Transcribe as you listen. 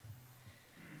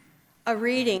A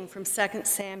reading from 2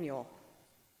 Samuel.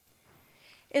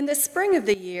 In the spring of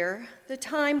the year, the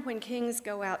time when kings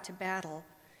go out to battle,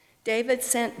 David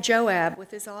sent Joab with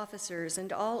his officers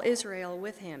and all Israel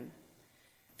with him.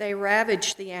 They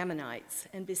ravaged the Ammonites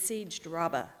and besieged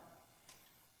Rabbah.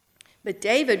 But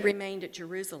David remained at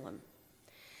Jerusalem.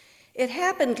 It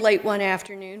happened late one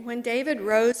afternoon when David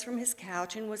rose from his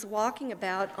couch and was walking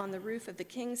about on the roof of the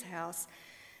king's house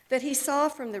that he saw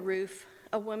from the roof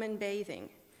a woman bathing.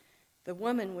 The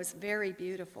woman was very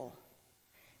beautiful.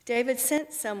 David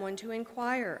sent someone to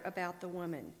inquire about the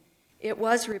woman. It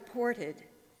was reported,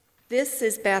 "This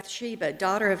is Bathsheba,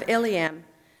 daughter of Eliam,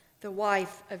 the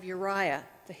wife of Uriah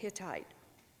the Hittite."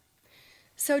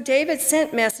 So David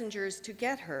sent messengers to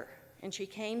get her, and she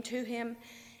came to him,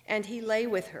 and he lay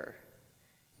with her.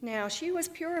 Now she was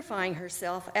purifying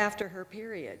herself after her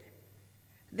period.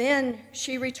 Then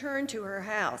she returned to her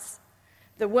house.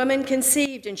 The woman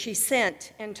conceived, and she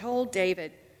sent and told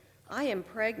David, "I am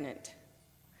pregnant."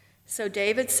 So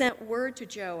David sent word to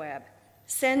Joab,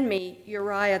 "Send me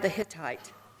Uriah the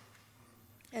Hittite."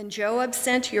 And Joab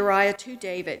sent Uriah to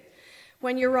David.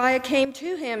 When Uriah came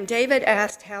to him, David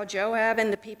asked how Joab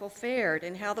and the people fared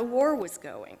and how the war was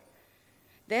going.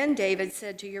 Then David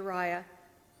said to Uriah,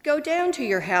 "Go down to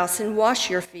your house and wash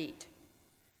your feet."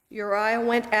 Uriah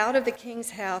went out of the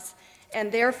king's house,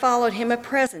 and there followed him a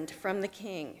present from the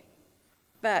king.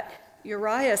 But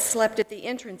Uriah slept at the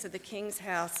entrance of the king's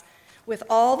house with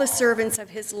all the servants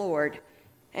of his lord,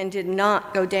 and did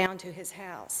not go down to his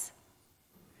house.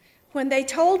 When they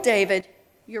told David,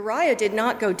 Uriah did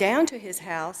not go down to his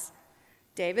house,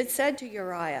 David said to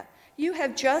Uriah, "You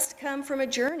have just come from a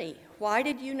journey. Why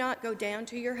did you not go down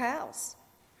to your house?"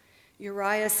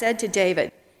 Uriah said to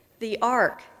David, "The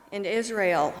ark and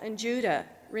Israel and Judah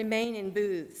remain in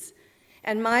booths,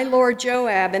 and my lord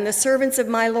Joab and the servants of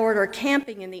my lord are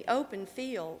camping in the open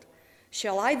field.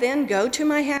 Shall I then go to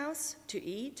my house to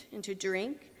eat and to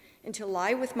drink and to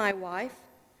lie with my wife?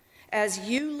 As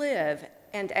you live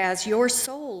and as your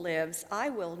soul lives, I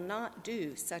will not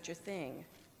do such a thing."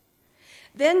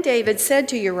 Then David said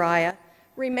to Uriah,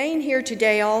 "Remain here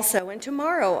today also, and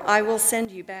tomorrow I will send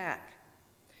you back."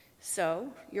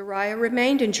 So Uriah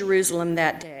remained in Jerusalem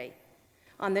that day.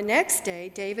 On the next day,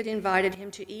 David invited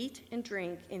him to eat and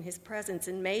drink in his presence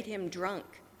and made him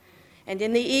drunk. And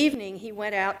in the evening he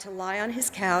went out to lie on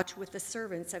his couch with the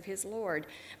servants of his lord,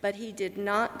 but he did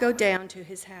not go down to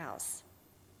his house.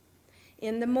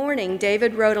 In the morning,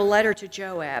 David wrote a letter to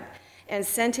Joab and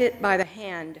sent it by the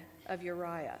hand of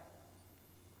Uriah.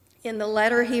 In the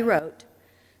letter he wrote,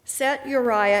 "Set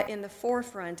Uriah in the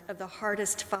forefront of the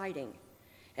hardest fighting,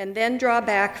 and then draw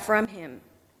back from him,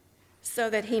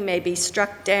 so that he may be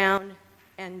struck down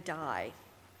and die."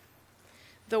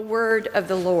 The word of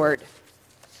the Lord.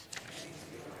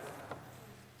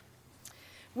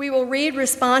 We will read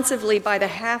responsively by the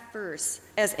half verse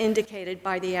as indicated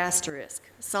by the asterisk,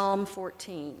 Psalm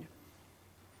 14.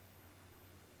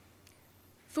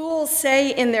 Fools say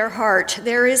in their heart,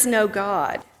 "There is no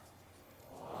God."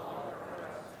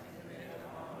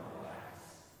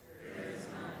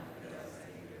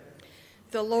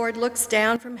 The Lord looks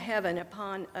down from heaven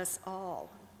upon us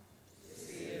all.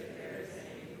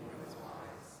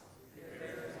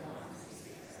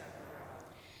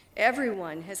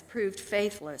 Everyone has proved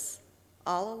faithless.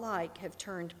 All alike have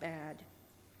turned bad.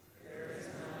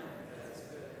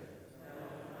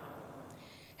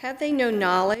 Have they no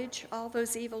knowledge, all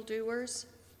those evildoers?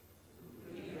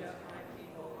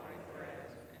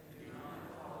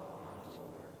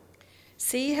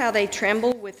 See how they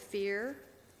tremble with fear.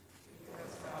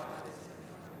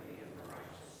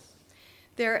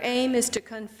 Their aim is to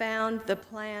confound the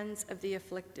plans of the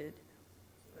afflicted.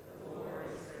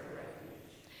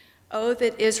 Oh,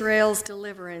 that Israel's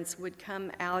deliverance would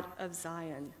come out of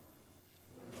Zion.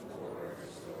 The Lord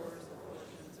restores the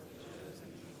fortunes of the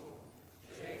chosen people.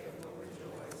 Jacob will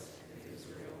rejoice and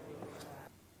Israel will laugh.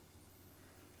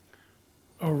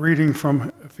 A reading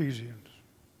from Ephesians.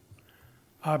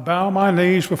 I bow my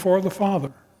knees before the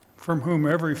Father, from whom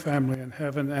every family in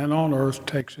heaven and on earth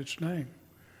takes its name.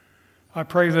 I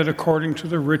pray that according to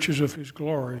the riches of his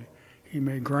glory, he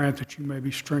may grant that you may be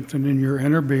strengthened in your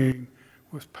inner being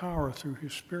with power through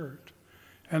his Spirit,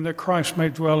 and that Christ may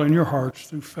dwell in your hearts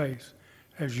through faith,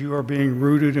 as you are being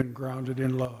rooted and grounded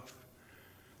in love.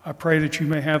 I pray that you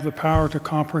may have the power to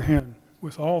comprehend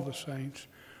with all the saints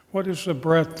what is the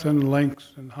breadth and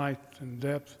length and height and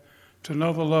depth, to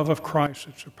know the love of Christ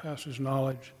that surpasses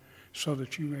knowledge, so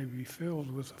that you may be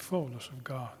filled with the fullness of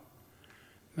God.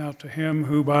 Now to him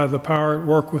who by the power at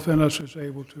work within us is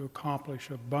able to accomplish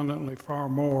abundantly far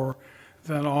more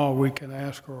than all we can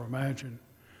ask or imagine,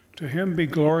 To him be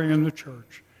glory in the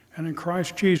church and in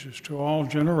Christ Jesus to all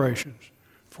generations,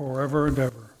 forever and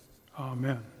ever.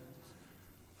 Amen.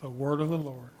 The word of the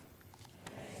Lord.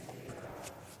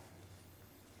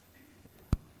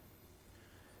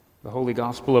 The Holy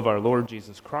Gospel of our Lord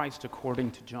Jesus Christ according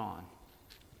to John.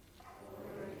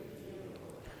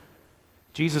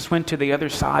 Jesus went to the other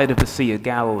side of the Sea of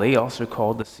Galilee, also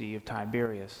called the Sea of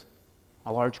Tiberias.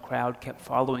 A large crowd kept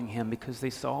following him because they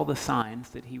saw the signs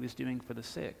that he was doing for the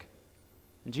sick.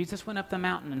 And Jesus went up the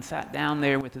mountain and sat down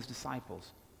there with his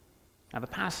disciples. Now the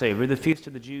Passover, the feast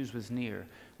of the Jews, was near.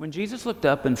 When Jesus looked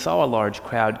up and saw a large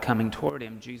crowd coming toward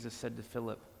him, Jesus said to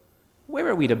Philip, "Where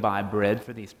are we to buy bread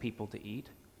for these people to eat?"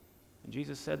 And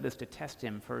Jesus said this to test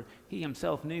him, for he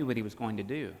himself knew what he was going to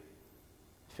do.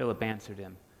 Philip answered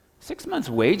him, 6 months'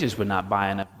 wages would not buy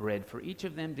enough bread for each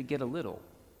of them to get a little.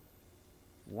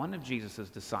 One of Jesus'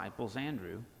 disciples,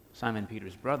 Andrew, Simon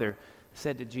Peter's brother,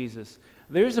 said to Jesus,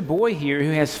 "There's a boy here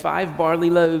who has 5 barley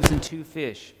loaves and 2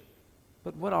 fish.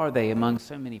 But what are they among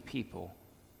so many people?"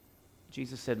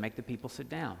 Jesus said, "Make the people sit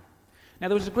down." Now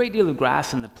there was a great deal of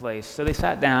grass in the place, so they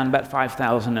sat down, about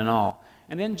 5,000 in all.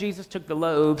 And then Jesus took the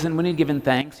loaves, and when he had given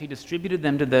thanks, he distributed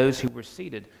them to those who were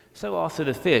seated, so also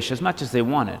the fish, as much as they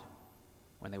wanted.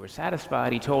 When they were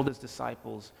satisfied, he told his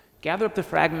disciples, "Gather up the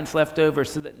fragments left over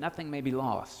so that nothing may be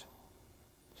lost."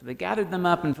 So they gathered them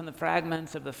up, and from the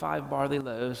fragments of the 5 barley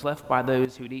loaves left by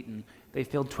those who had eaten, they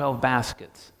filled 12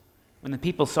 baskets. When the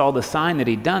people saw the sign that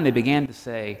he'd done, they began to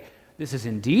say, "This is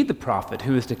indeed the prophet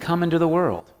who is to come into the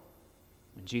world."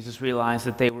 When Jesus realized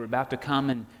that they were about to come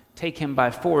and take him by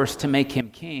force to make him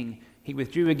king, he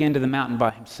withdrew again to the mountain by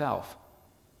himself.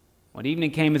 When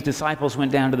evening came, his disciples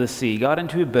went down to the sea, got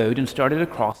into a boat, and started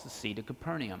across the sea to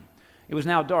Capernaum. It was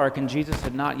now dark, and Jesus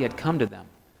had not yet come to them.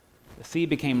 The sea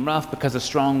became rough because a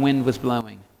strong wind was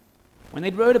blowing. When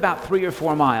they'd rowed about 3 or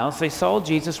 4 miles, they saw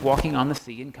Jesus walking on the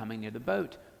sea and coming near the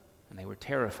boat, and they were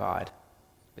terrified.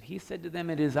 But he said to them,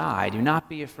 "It is I, do not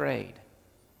be afraid."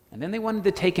 And then they wanted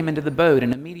to take him into the boat,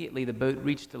 and immediately the boat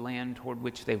reached the land toward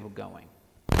which they were going.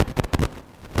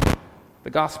 The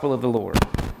Gospel of the Lord.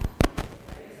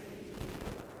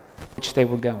 Which they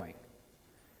were going.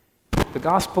 The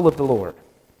Gospel of the Lord.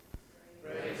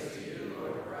 Praise to you,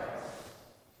 Lord Christ.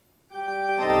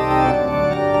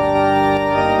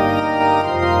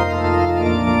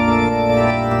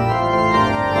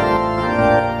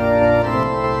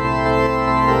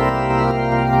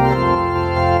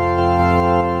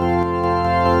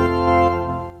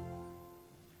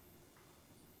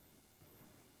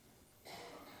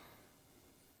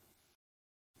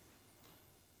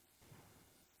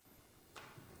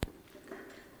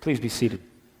 Please be seated.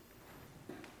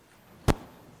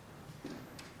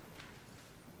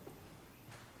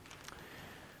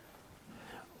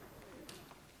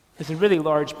 There's a really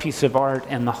large piece of art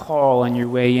in the hall on your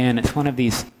way in. It's one of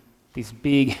these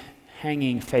big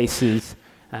hanging faces.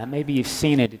 Maybe you've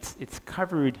seen it. It's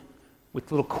covered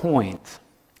with little coins.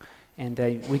 And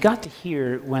we got to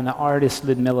hear when the artist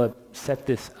Ludmilla set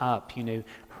this up,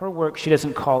 her work she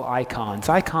doesn't call icons.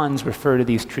 Icons refer to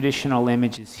these traditional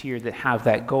images here that have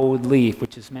that gold leaf,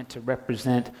 which is meant to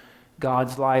represent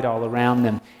God's light all around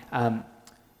them.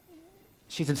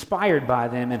 She's inspired by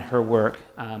them in her work,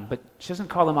 but she doesn't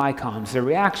call them icons. They're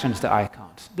reactions to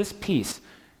icons. This piece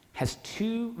has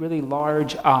 2 really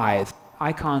large eyes.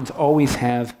 Icons always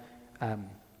have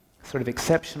sort of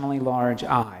exceptionally large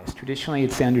eyes. Traditionally,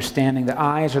 it's the understanding the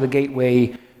eyes are the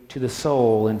gateway to the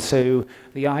soul, and so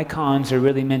the icons are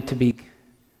really meant to be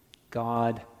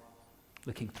God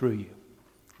looking through you,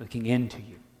 looking into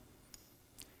you.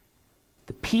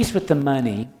 The piece with the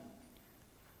money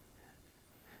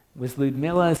was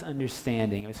Ludmilla's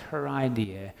understanding. It was her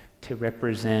idea to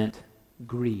represent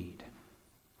greed.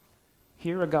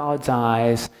 Here are God's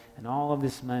eyes and all of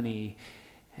this money,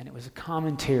 and it was a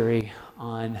commentary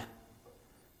on,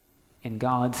 in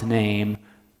God's name,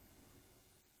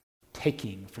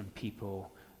 taking from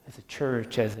people as a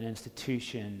church, as an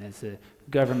institution, as a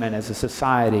government, as a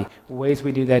society, ways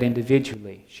we do that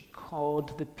individually. She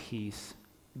called the piece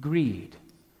greed.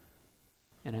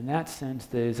 And in that sense,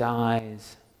 those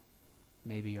eyes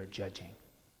maybe are judging.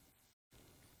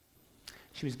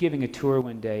 She was giving a tour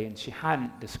one day, and she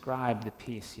hadn't described the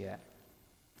piece yet,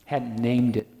 hadn't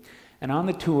named it. And on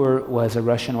the tour was a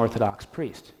Russian Orthodox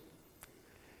priest.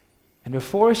 And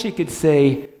before she could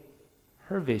say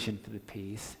her vision for the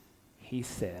piece, he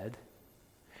said,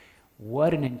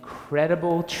 "What an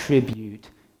incredible tribute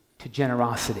to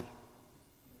generosity.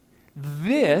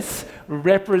 This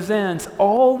represents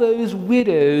all those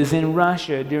widows in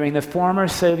Russia during the former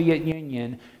Soviet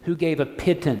Union who gave a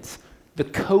pittance, the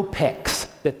kopecks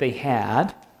that they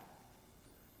had,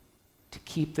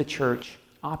 keep the church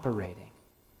operating.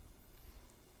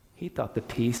 He thought the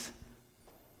peace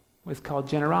was called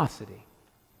generosity.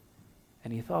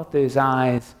 And he thought those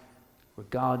eyes were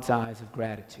God's eyes of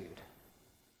gratitude.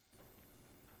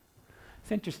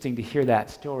 It's interesting to hear that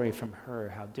story from her,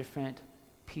 how different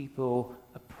people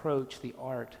approach the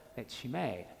art that she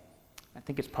made. I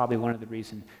think it's probably one of the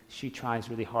reasons she tries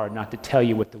really hard not to tell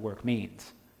you what the work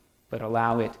means, but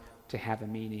allow it to have a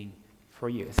meaning for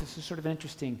you. This is sort of an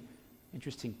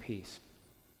interesting piece.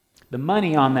 The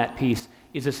money on that piece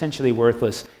is essentially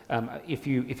worthless. If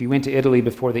you went to Italy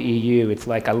before the EU, it's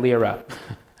like a lira.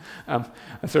 I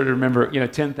sort of remember,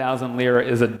 10,000 lira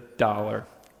is $1,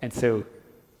 and so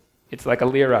it's like a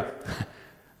lira,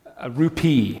 a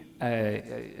rupee,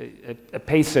 a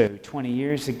peso 20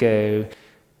 years ago.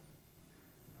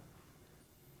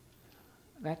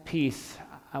 That piece,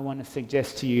 I want to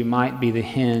suggest to you, might be the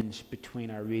hinge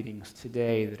between our readings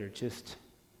today that are just,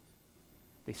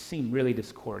 they seem really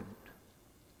discordant.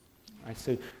 Right,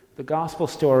 so the gospel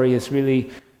story is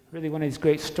really one of these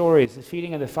great stories. The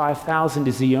feeding of the 5,000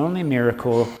 is the only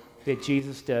miracle that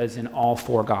Jesus does in all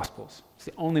four gospels. It's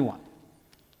the only one.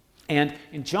 And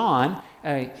in John,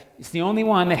 it's the only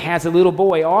one that has a little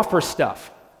boy offer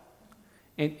stuff.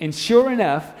 And sure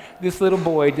enough, this little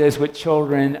boy does what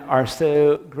children are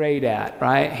so great at,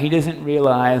 right? He doesn't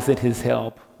realize that his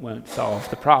help won't solve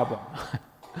the problem.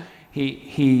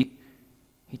 He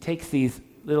takes these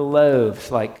little loaves,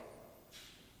 like,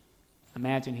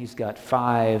 imagine he's got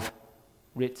 5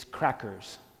 Ritz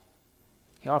crackers.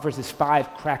 He offers his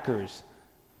 5 crackers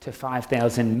to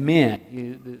 5,000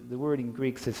 men. The word in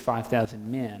Greek says 5,000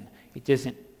 men. It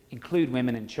doesn't include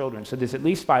women and children. So there's at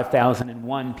least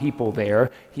 5,001 people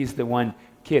there. He's the one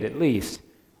kid at least.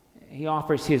 He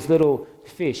offers his little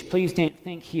fish. Please don't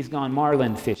think he's gone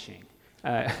marlin fishing.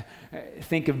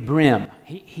 Think of brim.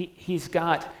 He's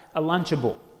got a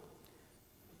Lunchable.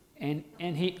 And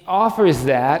he offers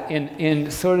that in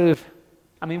sort of,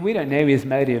 we don't know his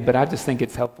motive, but I just think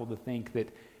it's helpful to think that,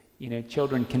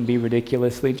 children can be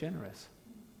ridiculously generous.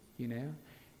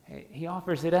 He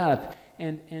offers it up.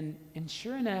 And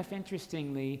sure enough,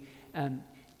 interestingly,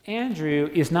 Andrew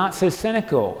is not so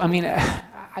cynical.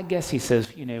 I guess he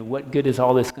says, what good is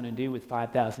all this going to do with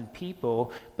 5,000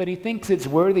 people? But he thinks it's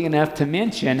worthy enough to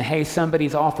mention, hey,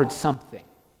 somebody's offered something.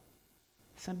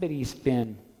 Somebody's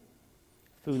been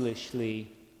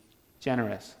foolishly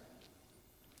generous.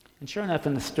 And sure enough,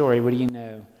 in the story, what do you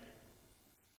know?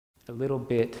 A little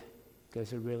bit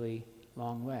goes a really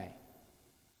long way.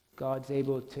 God's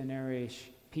able to nourish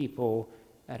people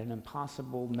at an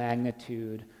impossible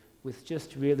magnitude with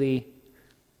just really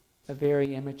a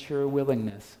very immature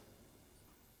willingness.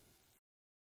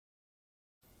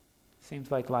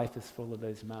 Seems like life is full of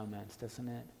those moments, doesn't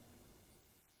it?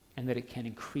 And that it can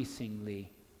increasingly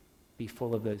be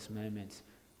full of those moments.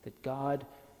 That God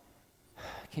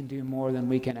can do more than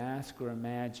we can ask or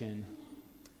imagine.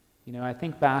 I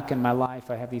think back in my life,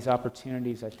 I have these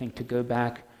opportunities, I think, to go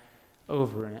back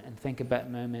over and think about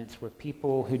moments where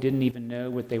people who didn't even know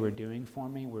what they were doing for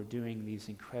me were doing these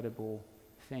incredible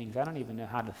things. I don't even know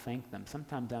how to thank them.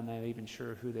 Sometimes I'm not even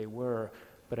sure who they were,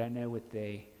 but I know what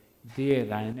they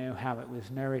did. I know how it was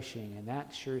nourishing, and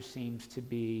that sure seems to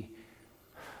be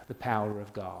the power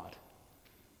of God.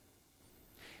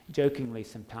 Jokingly,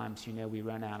 sometimes, we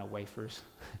run out of wafers.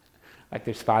 Like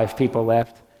there's 5 people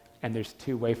left, and there's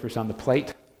 2 wafers on the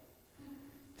plate.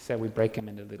 So we break them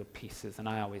into little pieces. And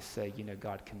I always say,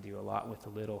 God can do a lot with a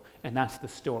little. And that's the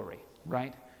story,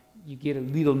 right? You get a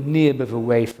little nib of a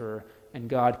wafer, and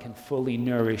God can fully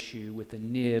nourish you with a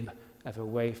nib of a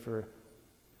wafer.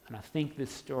 And I think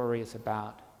this story is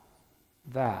about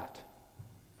that.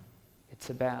 It's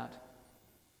about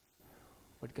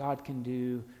what God can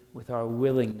do with our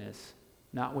willingness,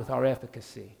 not with our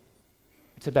efficacy.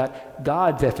 It's about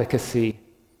God's efficacy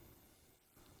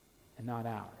and not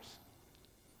ours.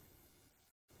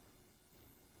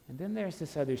 And then there's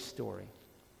this other story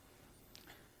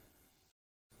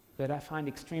that I find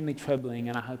extremely troubling,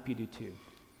 and I hope you do too.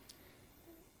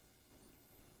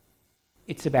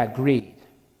 It's about greed,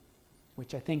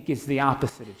 which I think is the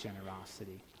opposite of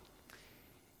generosity.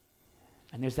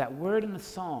 And there's that word in the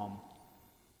psalm.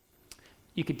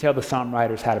 You could tell the psalm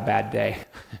writer's had a bad day.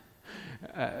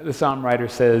 The psalm writer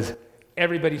says,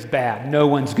 everybody's bad. No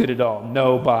one's good at all.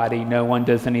 Nobody. No one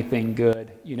does anything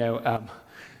good.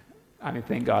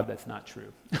 Thank God that's not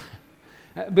true.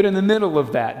 But in the middle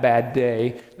of that bad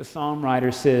day, the psalm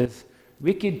writer says,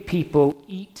 wicked people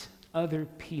eat other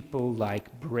people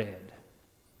like bread.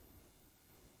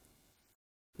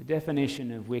 The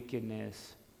definition of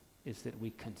wickedness is that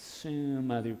we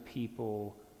consume other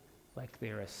people like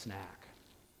they're a snack.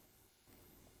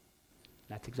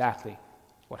 That's exactly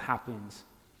what happens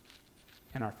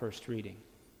in our first reading.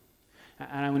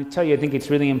 And I'm going to tell you, I think it's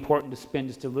really important to spend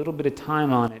just a little bit of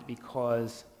time on it,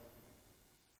 because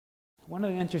one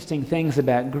of the interesting things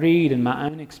about greed in my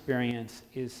own experience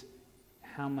is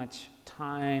how much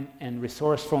time and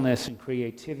resourcefulness and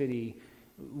creativity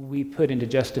we put into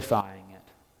justifying it,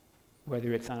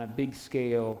 whether it's on a big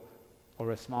scale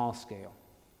or a small scale.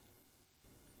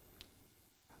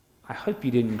 I hope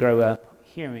you didn't grow up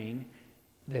hearing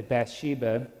that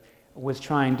Bathsheba was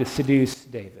trying to seduce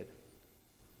David.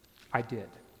 I did.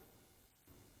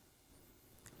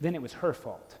 Then it was her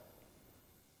fault,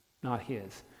 not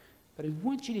his. But I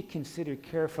want you to consider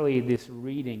carefully this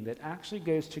reading that actually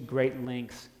goes to great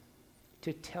lengths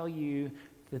to tell you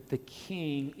that the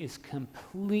king is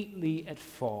completely at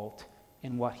fault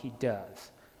in what he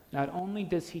does. Not only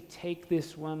does he take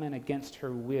this woman against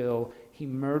her will, he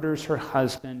murders her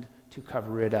husband to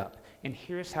cover it up. And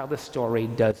here's how the story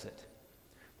does it.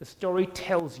 The story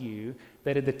tells you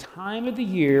that at the time of the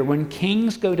year when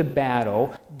kings go to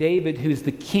battle, David, who's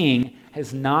the king,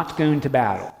 has not gone to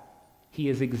battle. He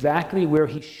is exactly where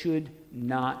he should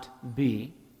not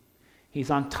be. He's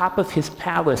on top of his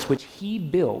palace, which he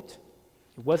built.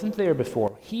 It wasn't there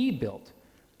before. He built,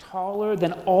 taller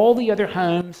than all the other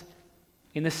homes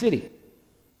in the city.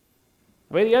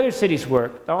 The way the other cities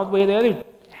worked, the way the other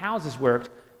houses worked,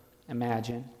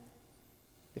 imagine.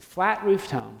 The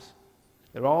flat-roofed homes.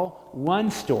 They're all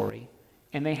one story,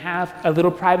 and they have a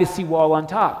little privacy wall on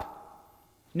top.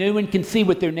 No one can see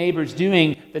what their neighbor's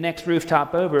doing the next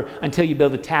rooftop over until you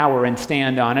build a tower and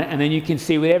stand on it, and then you can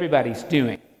see what everybody's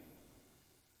doing.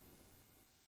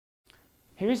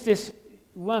 Here's this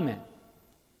woman.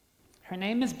 Her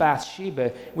name is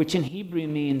Bathsheba, which in Hebrew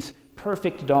means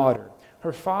perfect daughter.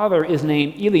 Her father is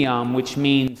named Eliam, which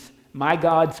means my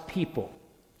God's people.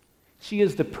 She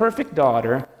is the perfect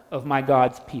daughter of my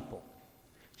God's people.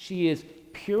 She is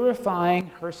purifying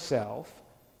herself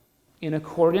in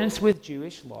accordance with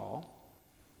Jewish law.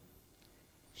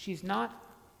 She's not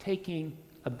taking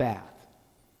a bath.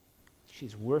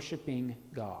 She's worshiping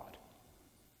God.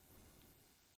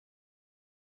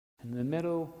 In the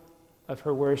middle of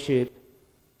her worship,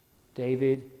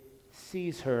 David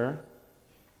sees her.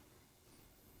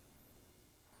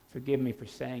 Forgive me for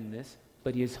saying this,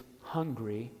 but he is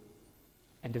hungry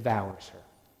and devours her.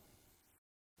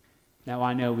 Now,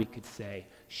 I know we could say,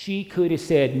 she could have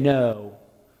said no.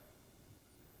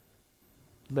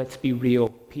 Let's be real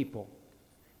people.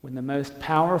 When the most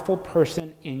powerful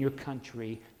person in your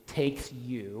country takes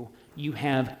you, you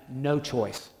have no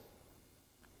choice.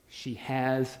 She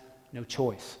has no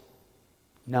choice.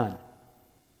 None.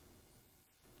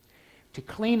 To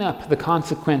clean up the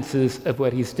consequences of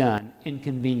what he's done,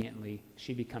 inconveniently,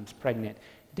 she becomes pregnant.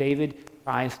 David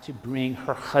tries to bring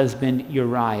her husband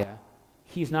Uriah.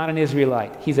 He's not an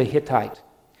Israelite. He's a Hittite.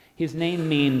 His name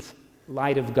means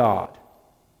light of God.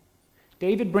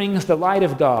 David brings the light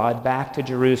of God back to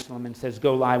Jerusalem and says,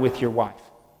 go lie with your wife.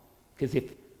 Because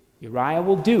if Uriah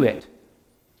will do it,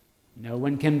 no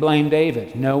one can blame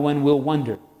David. No one will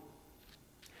wonder.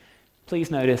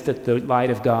 Please notice that the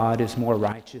light of God is more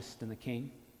righteous than the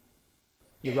king.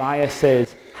 Uriah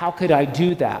says, how could I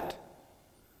do that?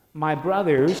 My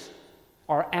brothers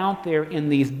are out there in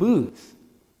these booths.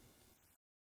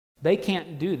 They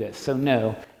can't do this, so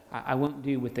no, I won't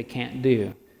do what they can't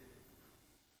do.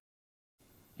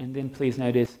 And then please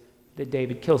notice that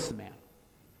David kills the man.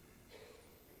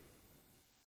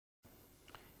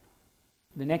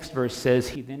 The next verse says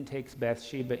he then takes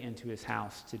Bathsheba into his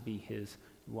house to be his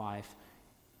wife,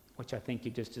 which I think you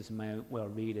just as well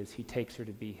read as he takes her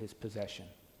to be his possession.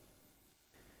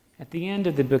 At the end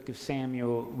of the book of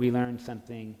Samuel, we learn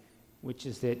something, which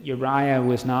is that Uriah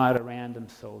was not a random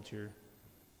soldier.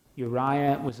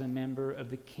 Uriah was a member of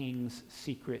the king's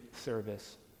secret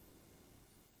service,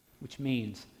 which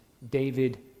means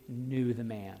David knew the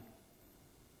man.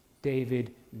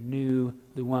 David knew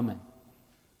the woman.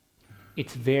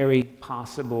 It's very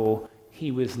possible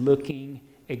he was looking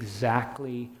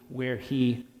exactly where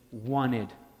he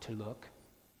wanted to look,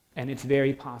 and it's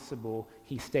very possible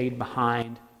he stayed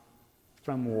behind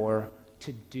from war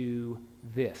to do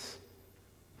this.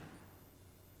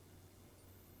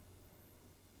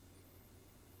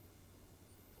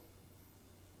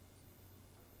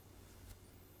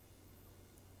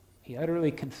 He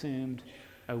utterly consumed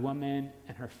a woman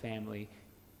and her family.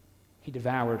 He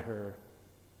devoured her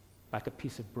like a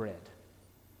piece of bread.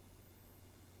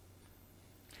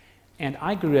 And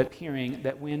I grew up hearing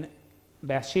that when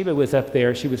Bathsheba was up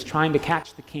there, she was trying to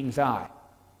catch the king's eye.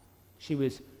 She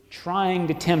was trying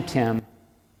to tempt him,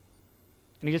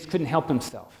 and he just couldn't help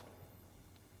himself.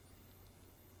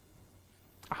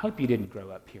 hope you didn't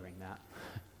grow up hearing that.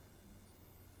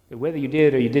 But whether you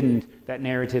did or you didn't, that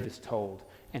narrative is told.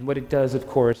 And what it does, of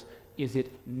course, is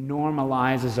it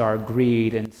normalizes our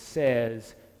greed and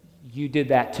says, you did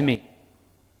that to me.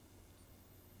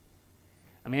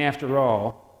 I mean, after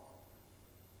all,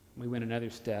 we went another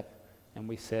step and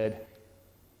we said,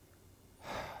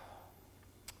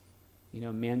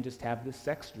 men just have this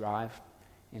sex drive,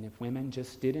 and if women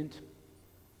just didn't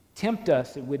tempt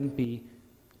us, it wouldn't be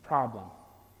a problem.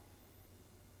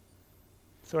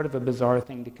 Sort of a bizarre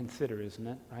thing to consider, isn't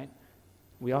it, right?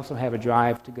 We also have a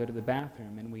drive to go to the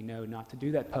bathroom, and we know not to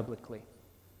do that publicly.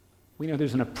 We know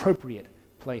there's an appropriate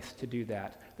place to do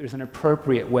that. There's an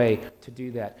appropriate way to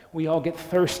do that. We all get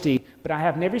thirsty, but I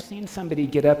have never seen somebody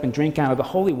get up and drink out of the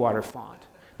holy water font,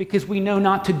 because we know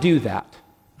not to do that,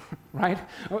 right?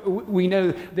 We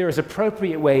know there's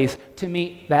appropriate ways to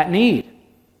meet that need.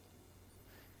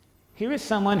 Here is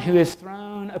someone who has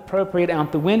thrown appropriate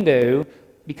out the window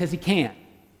because he can.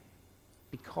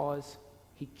 Because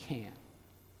he can.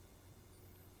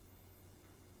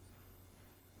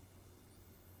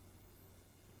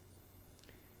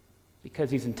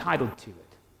 Because he's entitled to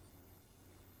it.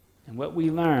 And what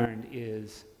we learned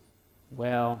is,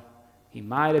 well, he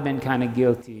might have been kind of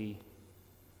guilty.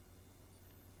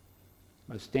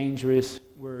 Most dangerous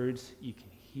words you can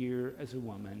hear as a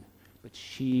woman, but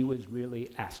she was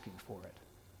really asking for it.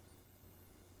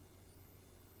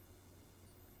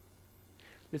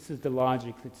 This is the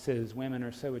logic that says women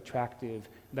are so attractive,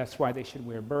 that's why they should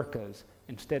wear burqas,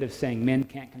 instead of saying men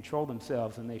can't control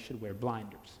themselves and they should wear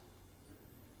blinders.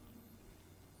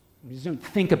 You just don't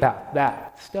think about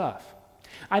that stuff.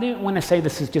 I didn't want to say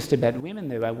this is just about women,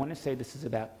 though. I want to say this is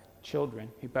about children,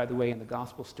 who, by the way, in the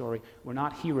gospel story, were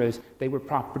not heroes. They were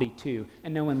property, too,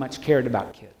 and no one much cared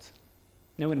about kids.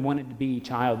 No one wanted to be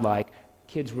childlike.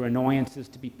 Kids were annoyances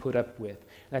to be put up with.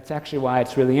 That's actually why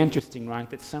it's really interesting, right,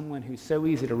 that someone who's so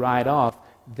easy to write off,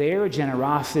 their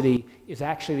generosity is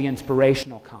actually the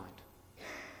inspirational kind.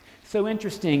 So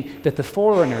interesting that the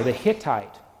foreigner, the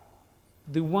Hittite,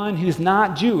 the one who's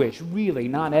not Jewish, really,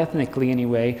 not ethnically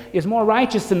anyway, is more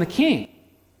righteous than the king.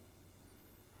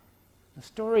 The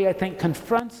story, I think,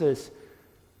 confronts us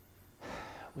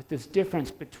with this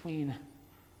difference between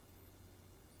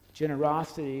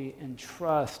generosity and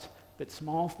trust, that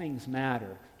small things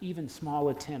matter, even small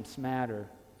attempts matter,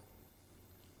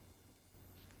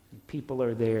 and people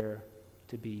are there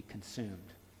to be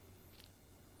consumed.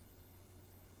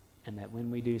 And that when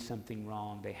we do something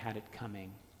wrong, they had it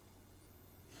coming.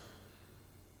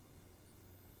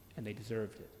 And they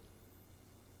deserved it.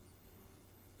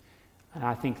 And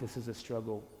I think this is a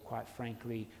struggle, quite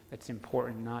frankly, that's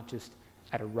important not just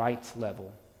at a rights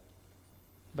level,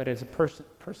 but as a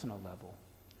personal level.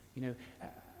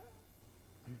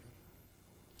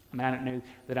 I don't know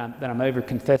that I'm over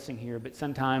confessing here, but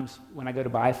sometimes when I go to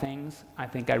buy things, I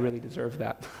think I really deserve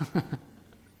that.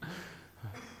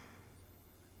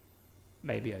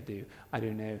 Maybe I do. I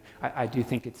don't know. I do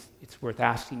think it's worth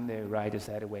asking, though, right? Is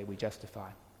that a way we justify?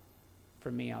 For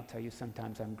me, I'll tell you,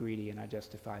 sometimes I'm greedy and I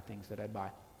justify things that I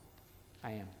buy.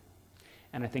 I am.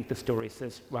 And I think the story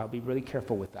says, well, be really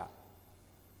careful with that.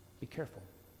 Be careful.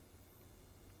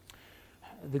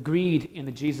 The greed in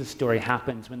the Jesus story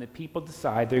happens when the people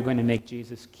decide they're going to make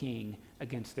Jesus king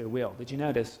against their will. Did you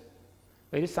notice?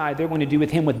 They decide they're going to do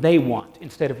with him what they want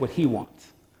instead of what he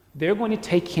wants. They're going to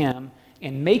take him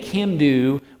and make him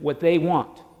do what they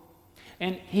want.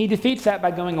 And he defeats that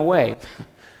by going away.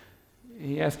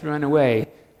 He has to run away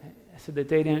so that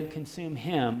they don't consume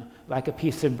him like a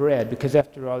piece of bread, because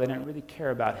after all, they don't really care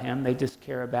about him. They just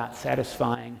care about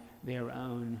satisfying their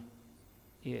own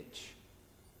itch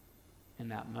in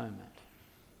that moment.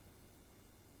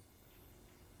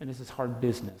 And this is hard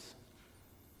business.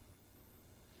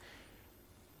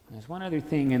 And there's one other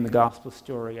thing in the gospel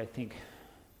story, I think,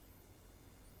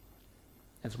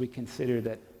 as we consider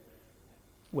that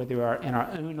whether in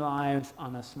our own lives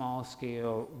on a small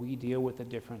scale, we deal with the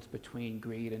difference between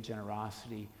greed and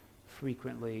generosity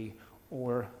frequently,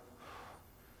 or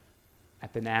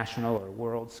at the national or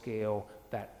world scale,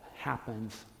 that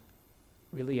happens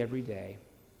really every day.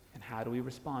 And how do we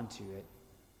respond to it?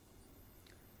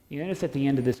 You notice at the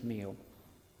end of this meal,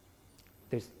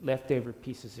 there's leftover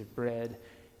pieces of bread,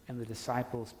 and the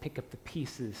disciples pick up the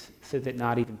pieces so that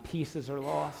not even pieces are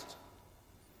lost.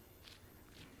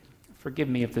 Forgive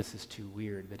me if this is too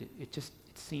weird, but it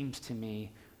seems to me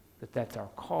that that's our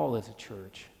call as a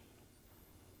church.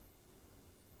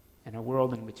 In a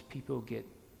world in which people get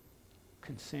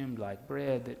consumed like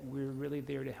bread, that we're really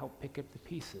there to help pick up the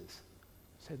pieces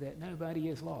so that nobody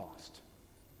is lost.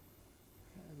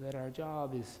 That our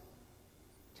job is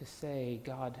to say,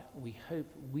 God, we hope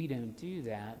we don't do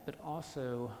that, but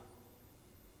also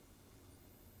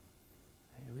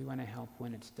we want to help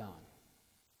when it's done.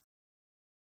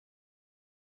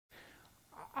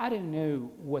 I don't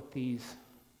know what these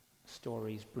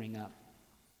stories bring up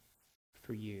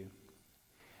for you.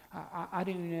 I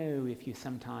don't know if you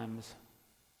sometimes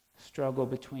struggle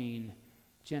between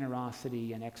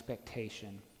generosity and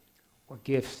expectation, or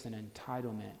gifts and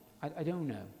entitlement. I don't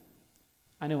know.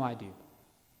 I know I do.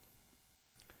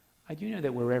 I do know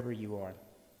that wherever you are,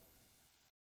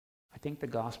 I think the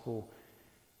gospel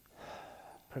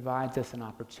provides us an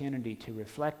opportunity to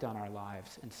reflect on our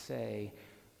lives and say,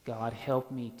 God,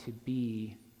 help me to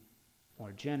be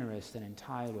more generous than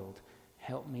entitled.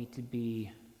 Help me to be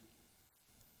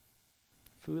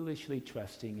foolishly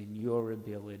trusting in your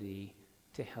ability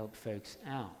to help folks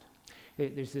out.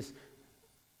 There's this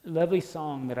lovely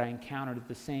song that I encountered at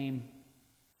the same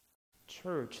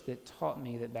church that taught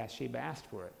me that Bathsheba asked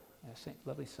for it. A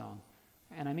lovely song.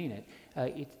 And I mean it.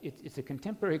 It's a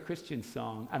contemporary Christian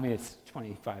song. I mean, it's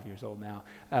 25 years old now,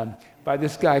 by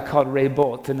this guy called Ray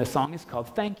Boltz, and the song is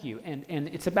called Thank You. And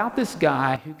it's about this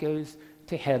guy who goes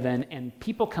to heaven, and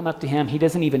people come up to him he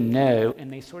doesn't even know,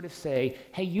 and they sort of say,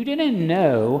 hey, you didn't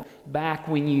know back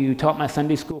when you taught my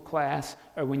Sunday school class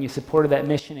or when you supported that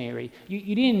missionary,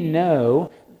 you didn't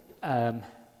know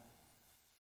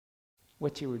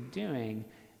what you were doing,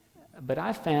 but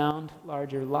I found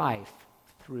larger life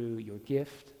through your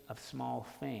gift of small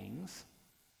things.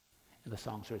 And the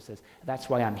song sort of says, that's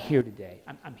why I'm here today.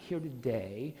 I'm here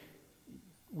today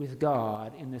with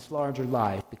God in this larger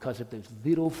life because of those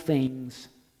little things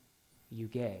you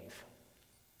gave.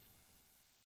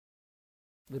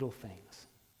 Little things.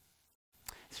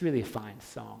 It's really a fine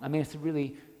song. I mean,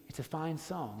 it's a fine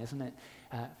song, isn't it?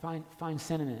 Fine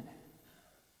sentiment.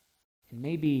 And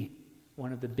maybe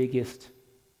one of the biggest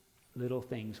little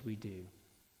things we do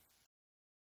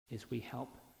is we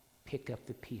help pick up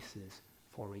the pieces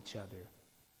for each other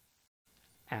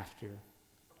after,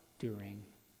 during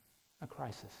a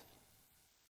crisis.